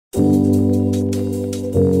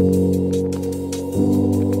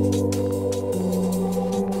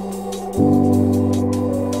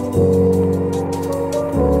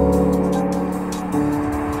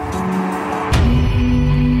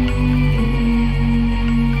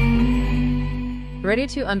Ready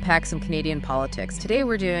to unpack some Canadian politics. Today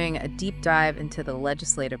we're doing a deep dive into the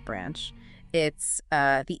legislative branch. It's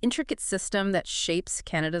the intricate system that shapes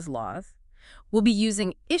Canada's laws. We'll be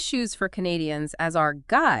using issues for Canadians as our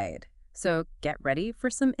guide, so get ready for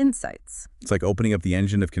some insights. It's like opening up the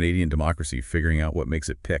engine of Canadian democracy, figuring out what makes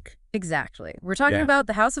it pick. Exactly. We're talking about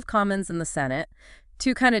the House of Commons and the Senate,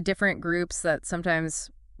 two kind of different groups that sometimes,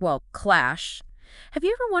 well, clash. Have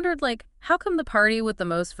you ever wondered, how come the party with the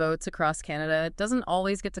most votes across Canada doesn't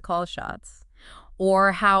always get to call shots?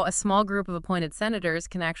 Or how a small group of appointed senators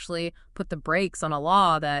can actually put the brakes on a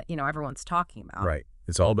law that, everyone's talking about? Right.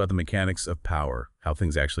 It's all about the mechanics of power, how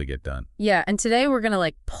things actually get done. Yeah, and today we're going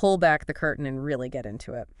to, pull back the curtain and really get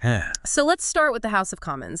into it. So let's start with the House of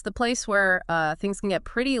Commons, the place where things can get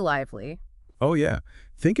pretty lively. Oh, yeah.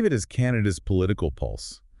 Think of it as Canada's political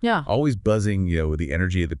pulse. Yeah. Always buzzing, with the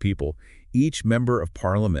energy of the people. Each member of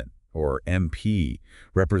parliament, or MP,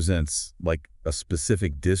 represents, a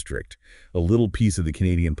specific district, a little piece of the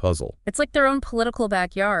Canadian puzzle. It's like their own political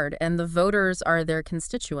backyard, and the voters are their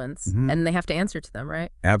constituents, and they have to answer to them, right?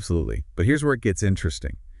 Absolutely. But here's where it gets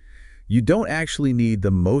interesting. You don't actually need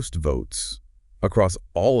the most votes across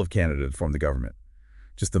all of Canada to form the government,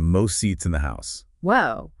 just the most seats in the House.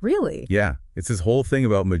 Wow, really? Yeah, it's this whole thing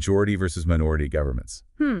about majority versus minority governments.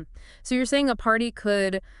 So you're saying a party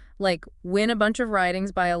could, win a bunch of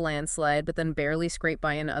ridings by a landslide, but then barely scrape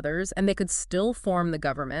by in others, and they could still form the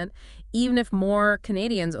government, even if more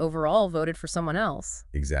Canadians overall voted for someone else?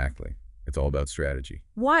 Exactly. It's all about strategy.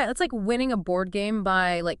 Why? It's like winning a board game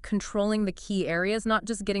by, controlling the key areas, not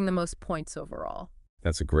just getting the most points overall.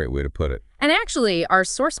 That's a great way to put it. And actually, our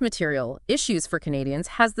source material, Issues for Canadians,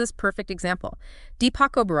 has this perfect example.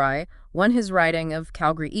 Deepak Oberoi won his riding of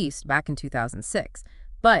Calgary East back in 2006.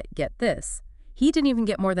 But get this, he didn't even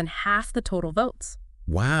get more than half the total votes.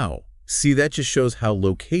 Wow. See, that just shows how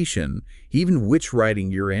location, even which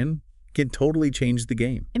riding you're in, can totally change the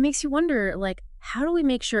game. It makes you wonder, how do we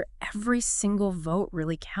make sure every single vote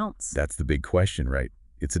really counts? That's the big question, right?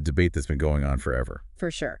 It's a debate that's been going on forever.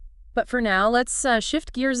 For sure. But for now, let's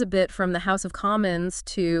shift gears a bit from the House of Commons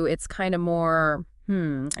to its kind of more,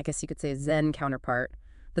 I guess you could say Zen counterpart,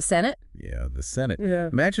 the Senate? Yeah, the Senate. Yeah.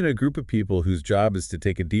 Imagine a group of people whose job is to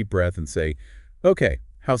take a deep breath and say, okay,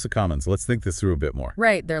 House of Commons, let's think this through a bit more.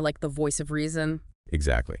 Right, they're like the voice of reason.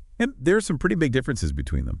 Exactly. And there are some pretty big differences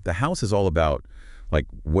between them. The House is all about,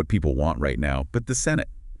 what people want right now, but the Senate,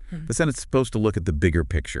 the Senate's supposed to look at the bigger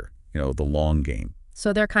picture, the long game.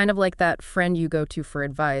 So they're kind of like that friend you go to for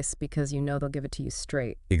advice because you know they'll give it to you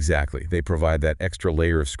straight. Exactly. They provide that extra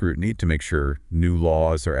layer of scrutiny to make sure new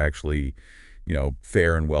laws are actually,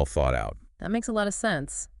 fair and well thought out. That makes a lot of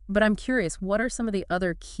sense. But I'm curious, what are some of the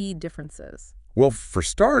other key differences? Well, for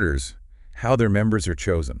starters, how their members are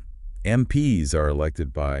chosen. MPs are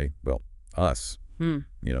elected by, us,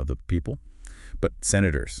 the people. But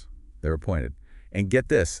senators, they're appointed. And get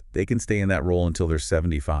this, they can stay in that role until they're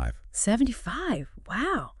 75. 75?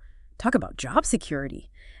 Wow. Talk about job security.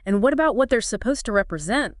 And what about what they're supposed to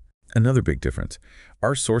represent? Another big difference.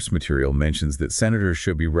 Our source material mentions that senators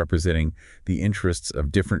should be representing the interests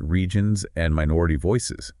of different regions and minority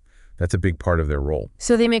voices. That's a big part of their role.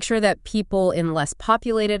 So they make sure that people in less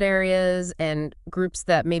populated areas and groups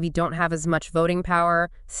that maybe don't have as much voting power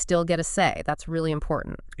still get a say. That's really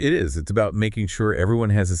important. It is. It's about making sure everyone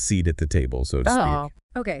has a seat at the table, so to speak.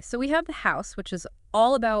 Okay, so we have the House, which is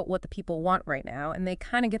all about what the people want right now, and they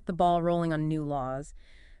kind of get the ball rolling on new laws.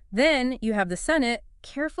 Then you have the Senate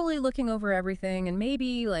carefully looking over everything and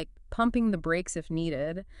maybe pumping the brakes if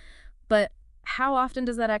needed. But how often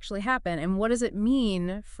does that actually happen? And what does it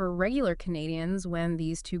mean for regular Canadians when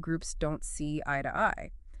these two groups don't see eye to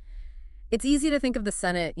eye? It's easy to think of the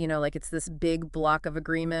Senate, like it's this big block of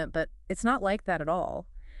agreement, but it's not like that at all.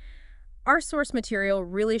 Our source material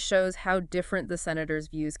really shows how different the senators'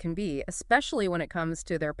 views can be, especially when it comes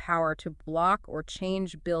to their power to block or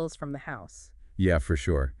change bills from the House. Yeah, for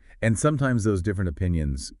sure. And sometimes those different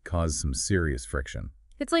opinions cause some serious friction.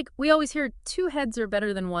 It's like we always hear two heads are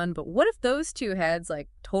better than one, but what if those two heads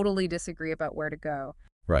totally disagree about where to go?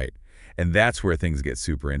 Right. And that's where things get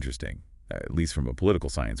super interesting, at least from a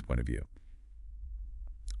political science point of view.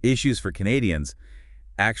 Issues for Canadians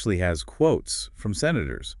actually has quotes from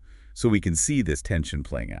senators, so we can see this tension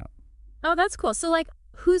playing out. Oh, that's cool. So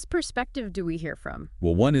whose perspective do we hear from?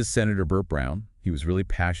 Well, one is Senator Burt Brown. He was really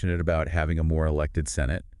passionate about having a more elected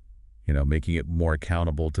Senate, making it more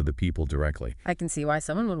accountable to the people directly. I can see why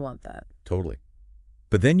someone would want that. Totally.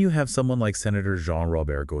 But then you have someone like Senator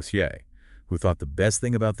Jean-Robert Gauthier, who thought the best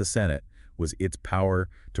thing about the Senate was its power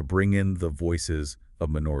to bring in the voices of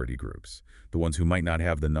minority groups, the ones who might not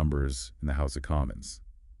have the numbers in the House of Commons.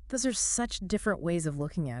 Those are such different ways of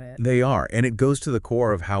looking at it. They are, and it goes to the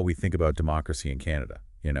core of how we think about democracy in Canada.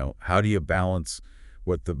 How do you balance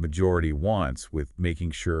what the majority wants with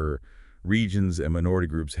making sure regions and minority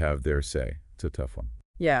groups have their say? It's a tough one.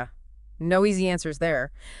 Yeah, no easy answers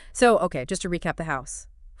there. So, okay, just to recap the House.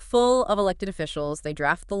 Full of elected officials, they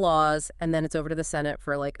draft the laws, and then it's over to the Senate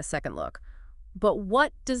for like a second look. But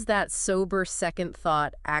what does that sober second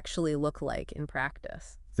thought actually look like in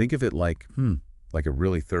practice? Think of it like a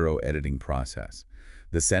really thorough editing process.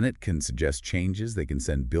 The Senate can suggest changes, they can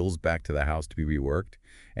send bills back to the House to be reworked,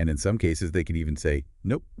 and in some cases they can even say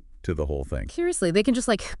nope to the whole thing. Seriously, they can just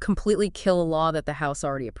like completely kill a law that the House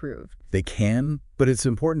already approved. They can, but it's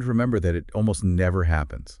important to remember that it almost never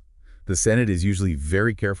happens. The Senate is usually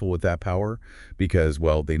very careful with that power because,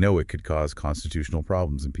 well, they know it could cause constitutional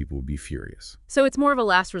problems and people would be furious. So it's more of a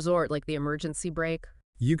last resort, like the emergency brake?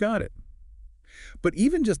 You got it. But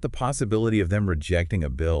even just the possibility of them rejecting a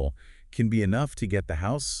bill can be enough to get the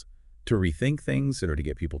House to rethink things or to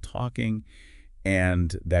get people talking,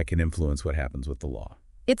 and that can influence what happens with the law.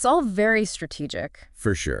 It's all very strategic.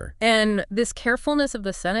 For sure. And this carefulness of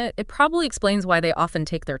the Senate, it probably explains why they often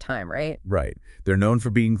take their time, right? Right. They're known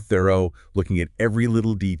for being thorough, looking at every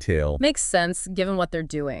little detail. Makes sense, given what they're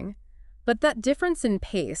doing. But that difference in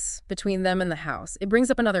pace between them and the House, it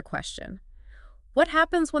brings up another question. What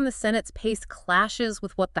happens when the Senate's pace clashes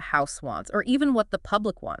with what the House wants, or even what the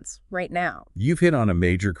public wants right now? You've hit on a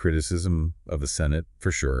major criticism of the Senate,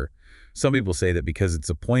 for sure. Some people say that because it's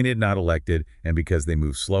appointed, not elected, and because they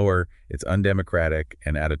move slower, it's undemocratic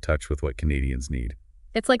and out of touch with what Canadians need.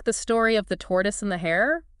 It's like the story of the tortoise and the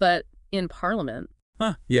hare, but in Parliament.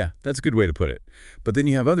 Yeah, that's a good way to put it. But then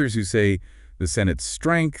you have others who say the Senate's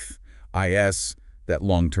strength, that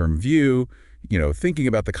long-term view, thinking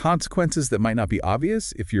about the consequences that might not be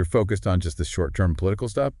obvious if you're focused on just the short-term political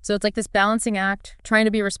stuff. So it's like this balancing act, trying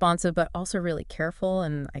to be responsive, but also really careful,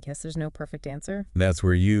 and I guess there's no perfect answer. That's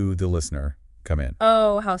where you, the listener, come in.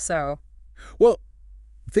 Oh, how so? Well,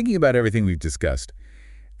 thinking about everything we've discussed,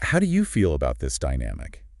 how do you feel about this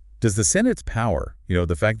dynamic? Does the Senate's power,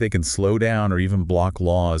 the fact they can slow down or even block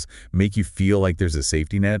laws, make you feel like there's a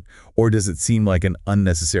safety net, or does it seem like an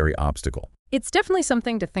unnecessary obstacle? It's definitely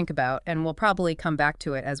something to think about, and we'll probably come back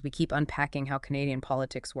to it as we keep unpacking how Canadian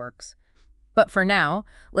politics works. But for now,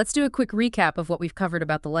 let's do a quick recap of what we've covered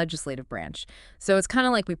about the legislative branch. So it's kind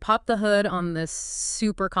of like we popped the hood on this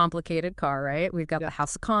super complicated car, right? We've got the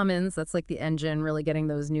House of Commons, that's like the engine really getting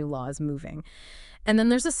those new laws moving. And then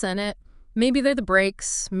there's a Senate. Maybe they're the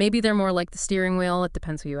brakes, maybe they're more like the steering wheel. It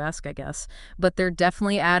depends who you ask, I guess. But they're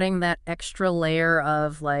definitely adding that extra layer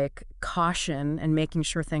of like caution and making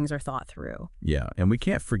sure things are thought through. Yeah, and we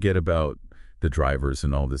can't forget about the drivers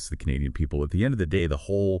and all this, the Canadian people. At the end of the day, the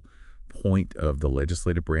whole point of the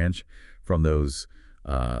legislative branch, from those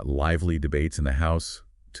lively debates in the House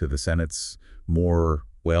to the Senate's more,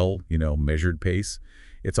 measured pace,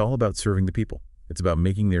 it's all about serving the people. It's about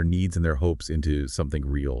making their needs and their hopes into something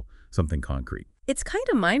real, something concrete. It's kind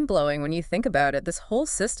of mind-blowing when you think about it. This whole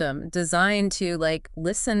system designed to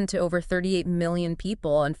listen to over 38 million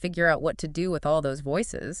people and figure out what to do with all those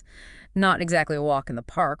voices. Not exactly a walk in the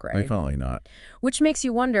park, right? Definitely not. Which makes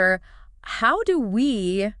you wonder, how do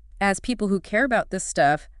we, as people who care about this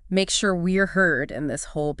stuff, make sure we're heard in this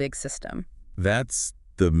whole big system? That's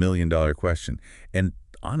the million-dollar question. And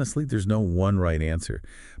honestly, there's no one right answer.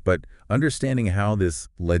 But understanding how this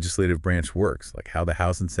legislative branch works, like how the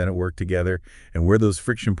House and Senate work together and where those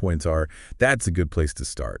friction points are, that's a good place to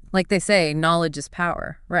start. Like they say, knowledge is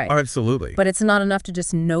power, right? Oh, absolutely. But it's not enough to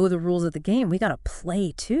just know the rules of the game. We got to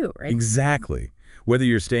play too, right? Exactly. Whether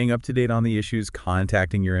you're staying up to date on the issues,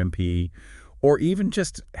 contacting your MP, or even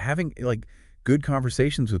just having good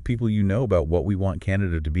conversations with people about what we want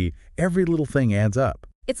Canada to be, every little thing adds up.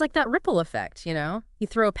 It's like that ripple effect, You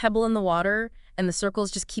throw a pebble in the water and the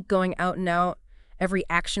circles just keep going out and out. Every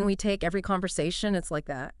action we take, every conversation, it's like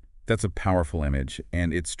that. That's a powerful image,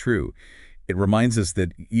 and it's true. It reminds us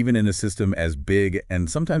that even in a system as big and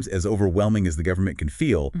sometimes as overwhelming as the government can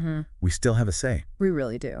feel, we still have a say. We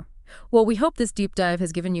really do. Well, we hope this deep dive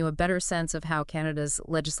has given you a better sense of how Canada's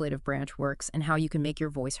legislative branch works and how you can make your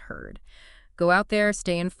voice heard. Go out there,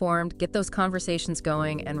 stay informed, get those conversations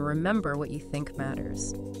going, and remember what you think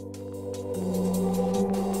matters.